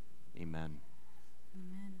 amen.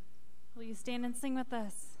 Amen. Will you stand and sing with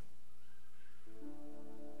us?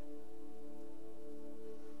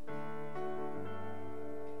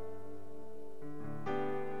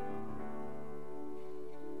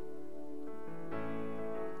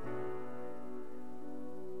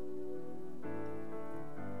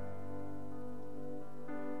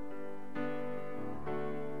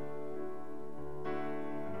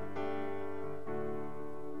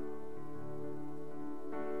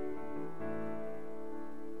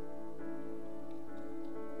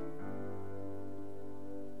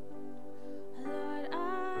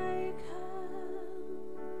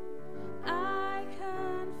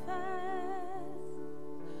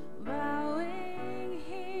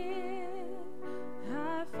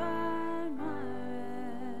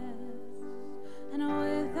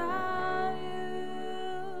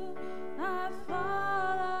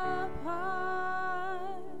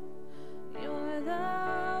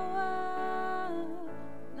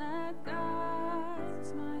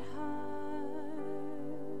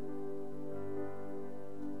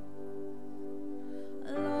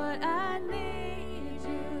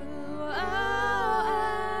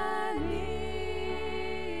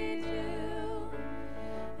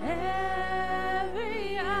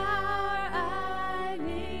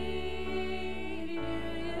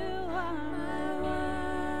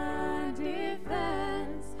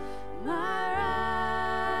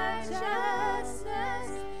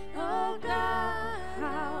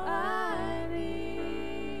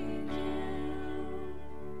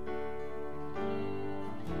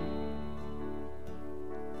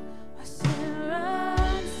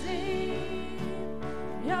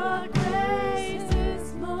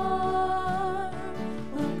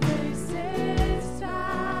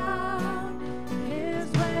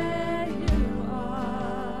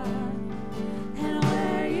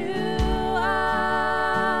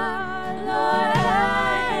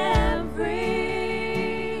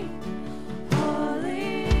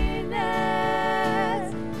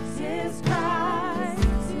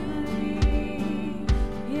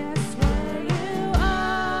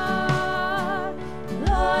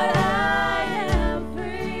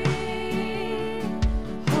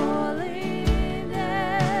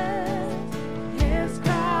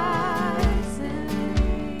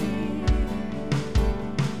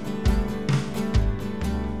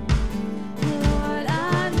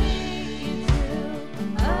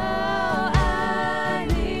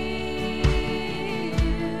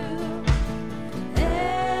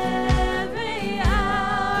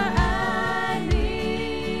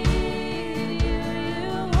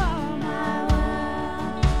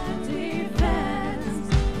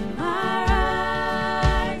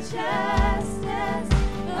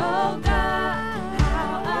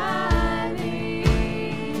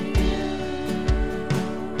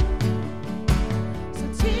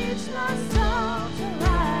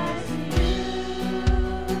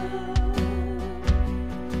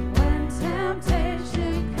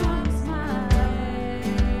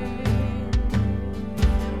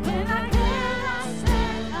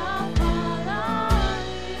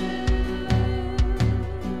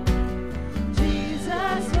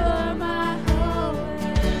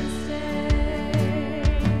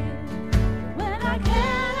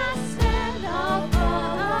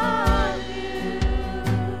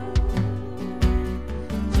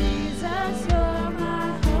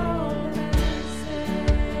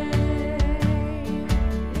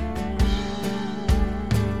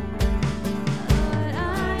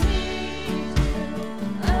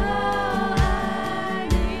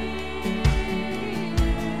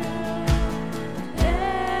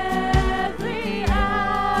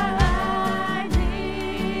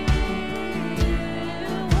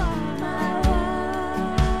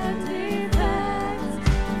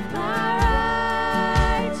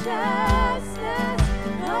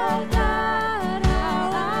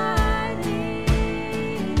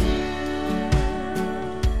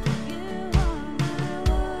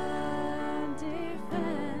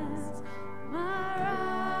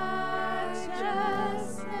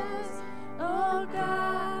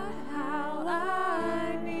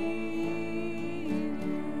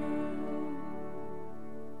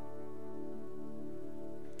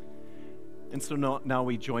 And so now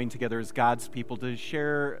we join together as God's people to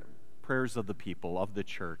share prayers of the people, of the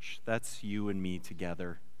church. That's you and me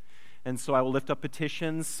together. And so I will lift up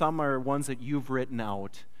petitions. Some are ones that you've written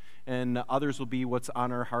out, and others will be what's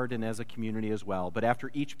on our heart and as a community as well. But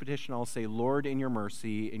after each petition, I'll say, Lord, in your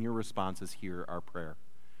mercy, in your responses, hear our prayer.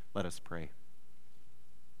 Let us pray.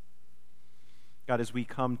 God, as we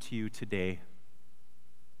come to you today,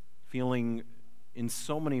 feeling in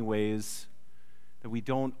so many ways that we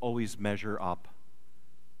don't always measure up.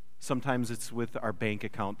 Sometimes it's with our bank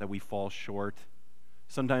account that we fall short.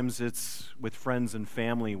 Sometimes it's with friends and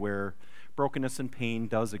family where brokenness and pain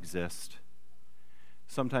does exist.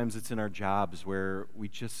 Sometimes it's in our jobs where we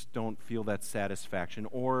just don't feel that satisfaction,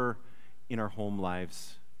 or in our home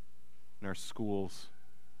lives, in our schools,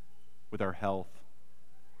 with our health.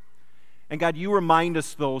 And God, you remind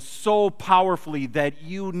us, though, so powerfully that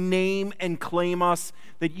you name and claim us,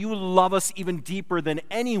 that you love us even deeper than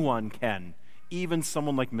anyone can, even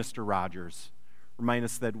someone like Mr. Rogers. Remind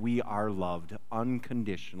us that we are loved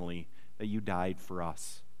unconditionally, that you died for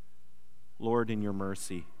us. Lord, in your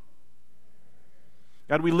mercy.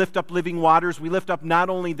 God, we lift up Living Waters. We lift up not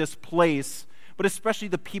only this place, but especially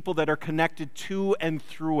the people that are connected to and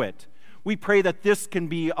through it. We pray that this can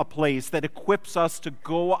be a place that equips us to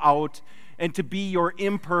go out and to be your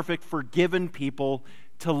imperfect, forgiven people,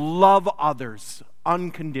 to love others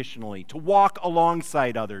unconditionally, to walk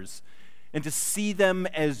alongside others, and to see them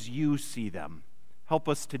as you see them. Help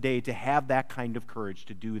us today to have that kind of courage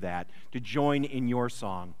to do that, to join in your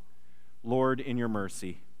song. Lord, in your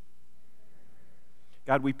mercy.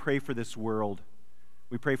 God, we pray for this world.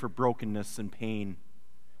 We pray for brokenness and pain.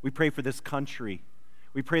 We pray for this country.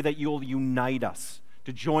 We pray that you'll unite us,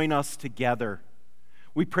 to join us together.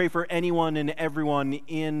 We pray for anyone and everyone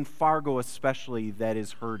in Fargo especially that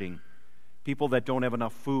is hurting. People that don't have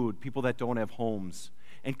enough food, people that don't have homes.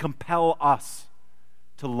 And compel us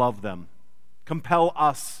to love them. Compel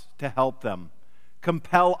us to help them.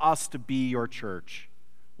 Compel us to be your church.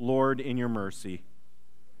 Lord, in your mercy.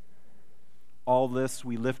 All this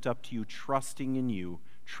we lift up to you, trusting in you,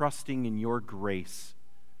 trusting in your grace.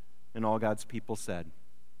 And all God's people said.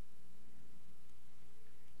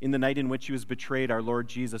 In the night in which he was betrayed, our Lord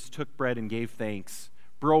Jesus took bread and gave thanks,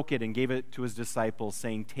 broke it and gave it to his disciples,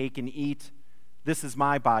 saying, "Take and eat. This is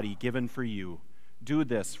my body given for you. Do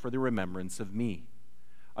this for the remembrance of me."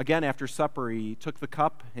 Again, after supper, he took the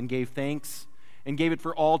cup and gave thanks and gave it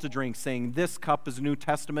for all to drink, saying, "This cup is a New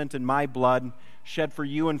Testament in my blood, shed for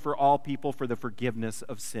you and for all people for the forgiveness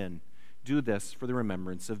of sin. Do this for the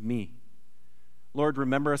remembrance of me." Lord,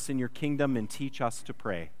 remember us in your kingdom and teach us to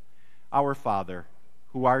pray. Our Father,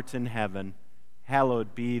 who art in heaven,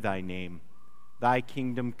 hallowed be thy name. Thy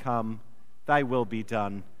kingdom come, thy will be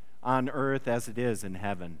done, on earth as it is in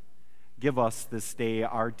heaven. Give us this day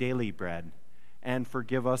our daily bread, and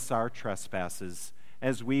forgive us our trespasses,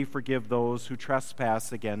 as we forgive those who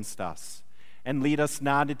trespass against us. And lead us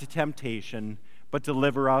not into temptation, but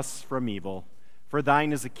deliver us from evil. For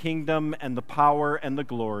thine is the kingdom and the power and the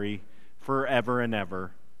glory forever and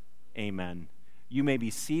ever. Amen. You may be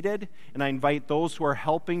seated, and I invite those who are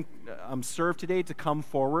helping serve today to come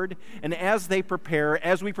forward. And as we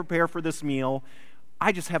prepare for this meal,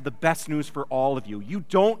 I just have the best news for all of you. You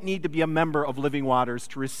don't need to be a member of Living Waters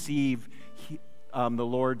to receive the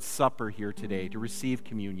Lord's Supper here today, to receive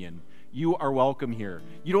communion. You are welcome here.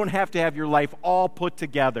 You don't have to have your life all put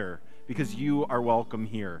together, because you are welcome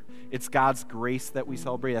here. It's God's grace that we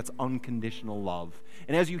celebrate. That's unconditional love.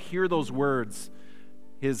 And as you hear those words,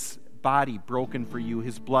 his body broken for you,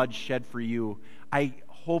 his blood shed for you, I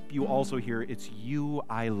hope you also hear, it's you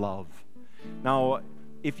I love. Now,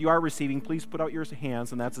 if you are receiving, please put out your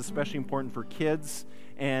hands, and that's especially important for kids.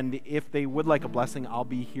 And if they would like a blessing, I'll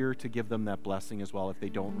be here to give them that blessing as well if they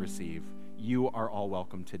don't receive. You are all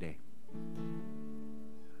welcome today.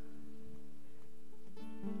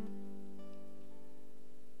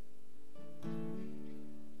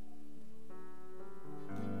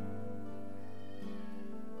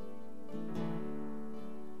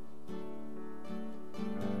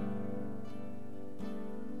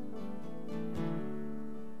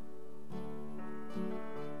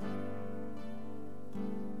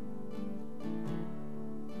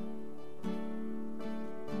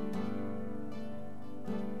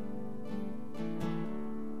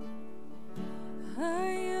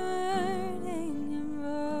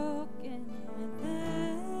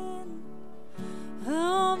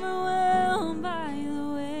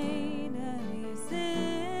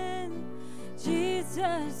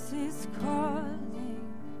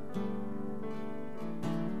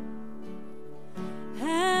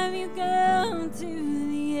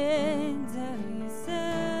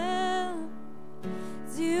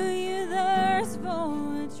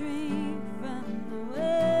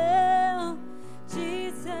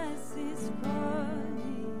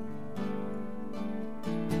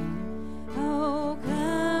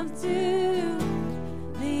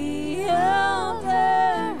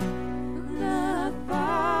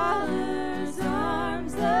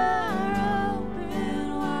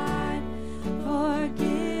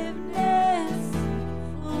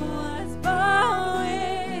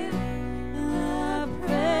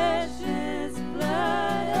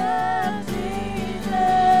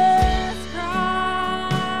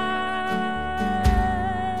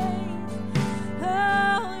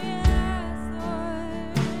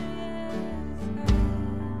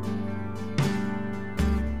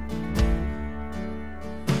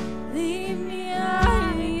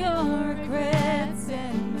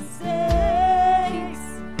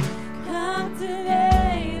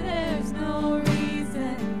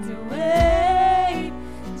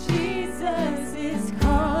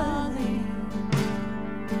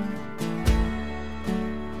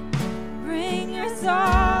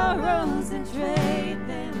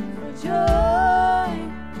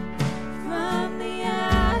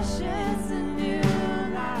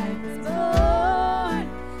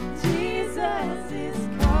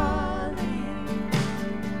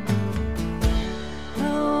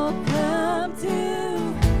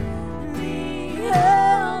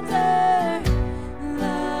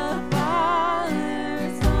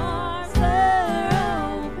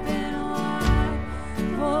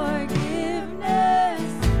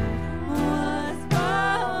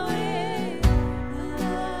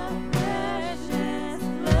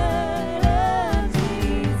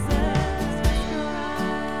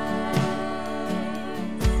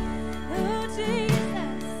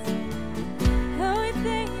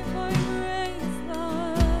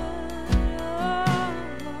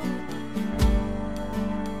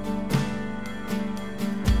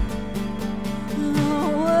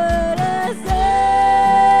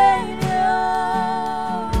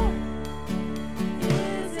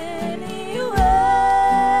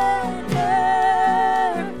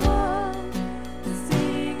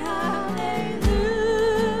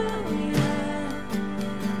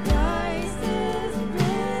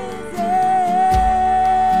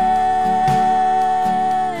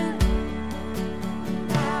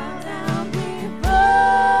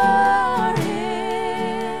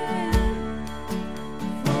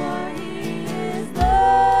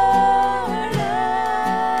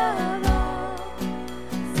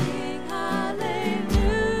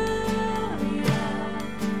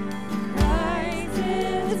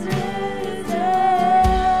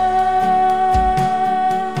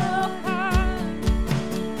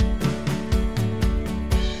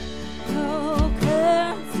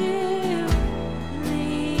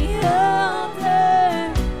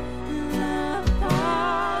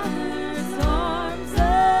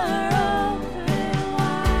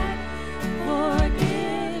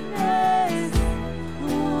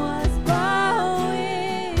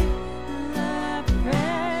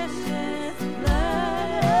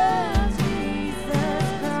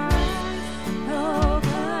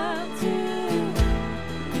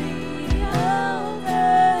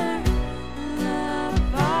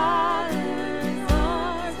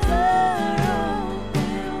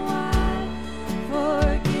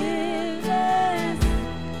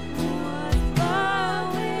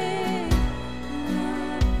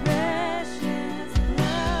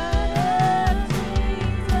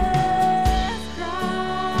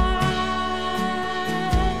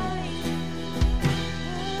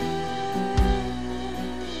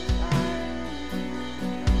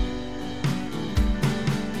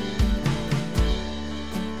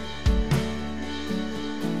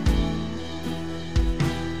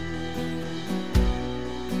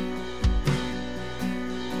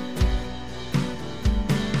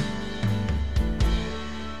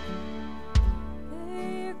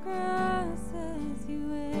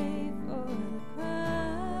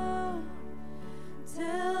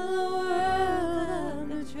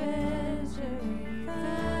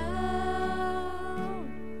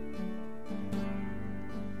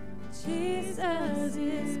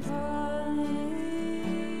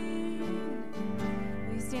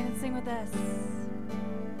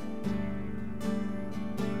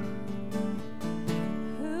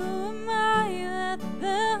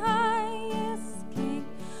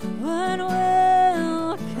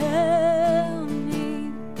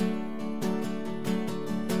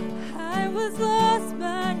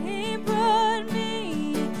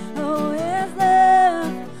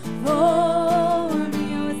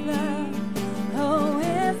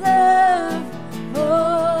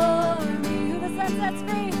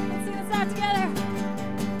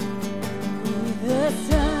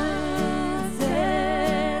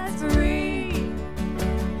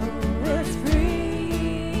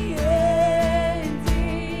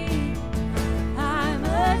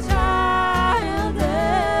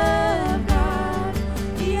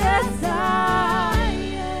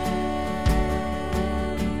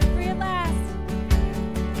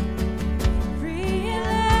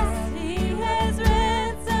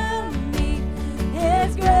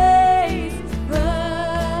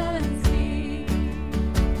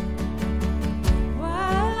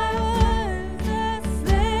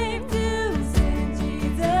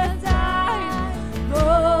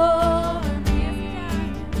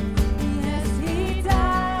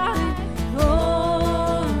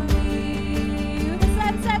 Oh,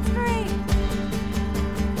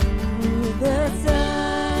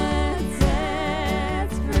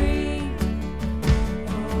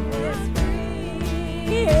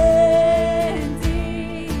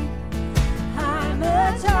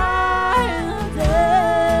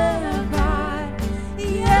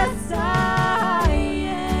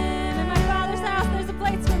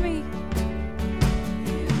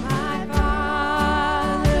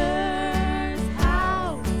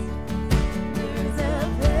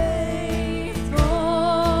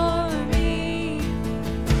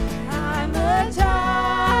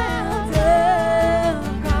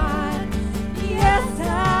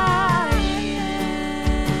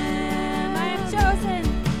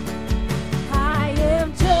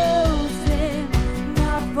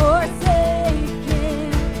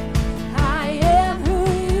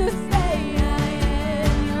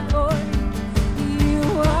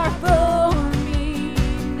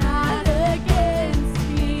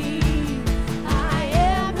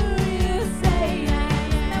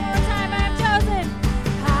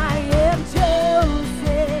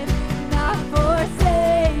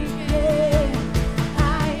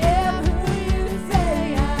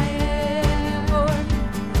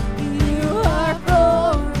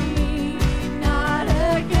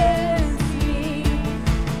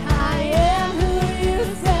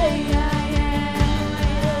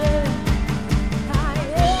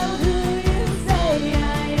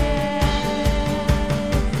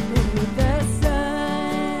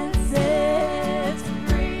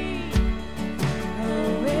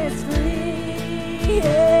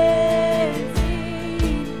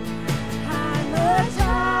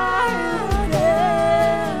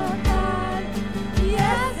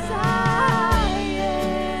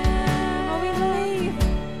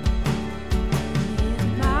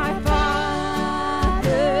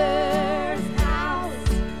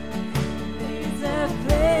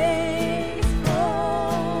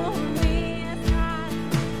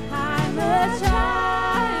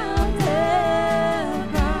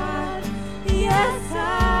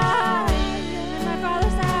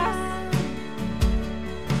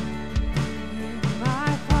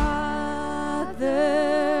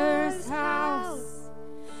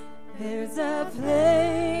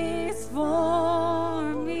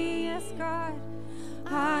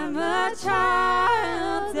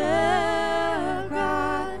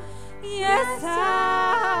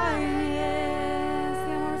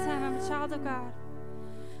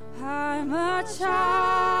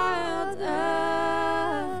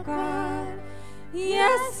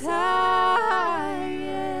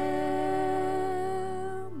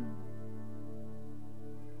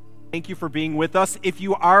 Thank you for being with us. If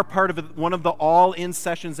you are part of one of the all-in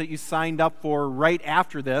sessions that you signed up for right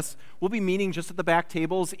after this, we'll be meeting just at the back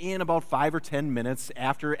tables in about 5 or 10 minutes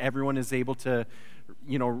after everyone is able to,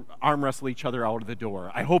 arm wrestle each other out of the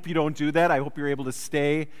door. I hope you don't do that. I hope you're able to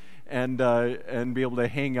stay and be able to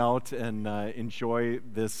hang out and enjoy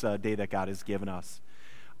this day that God has given us.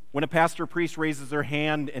 When a pastor or priest raises their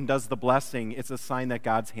hand and does the blessing, it's a sign that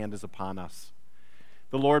God's hand is upon us.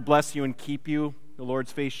 The Lord bless you and keep you. The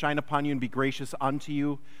Lord's face shine upon you and be gracious unto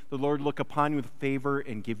you. The Lord look upon you with favor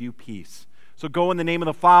and give you peace. So go in the name of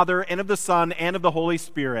the Father, and of the Son, and of the Holy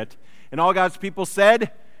Spirit. And all God's people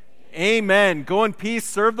said, Amen. Go in peace,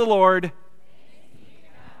 serve the Lord.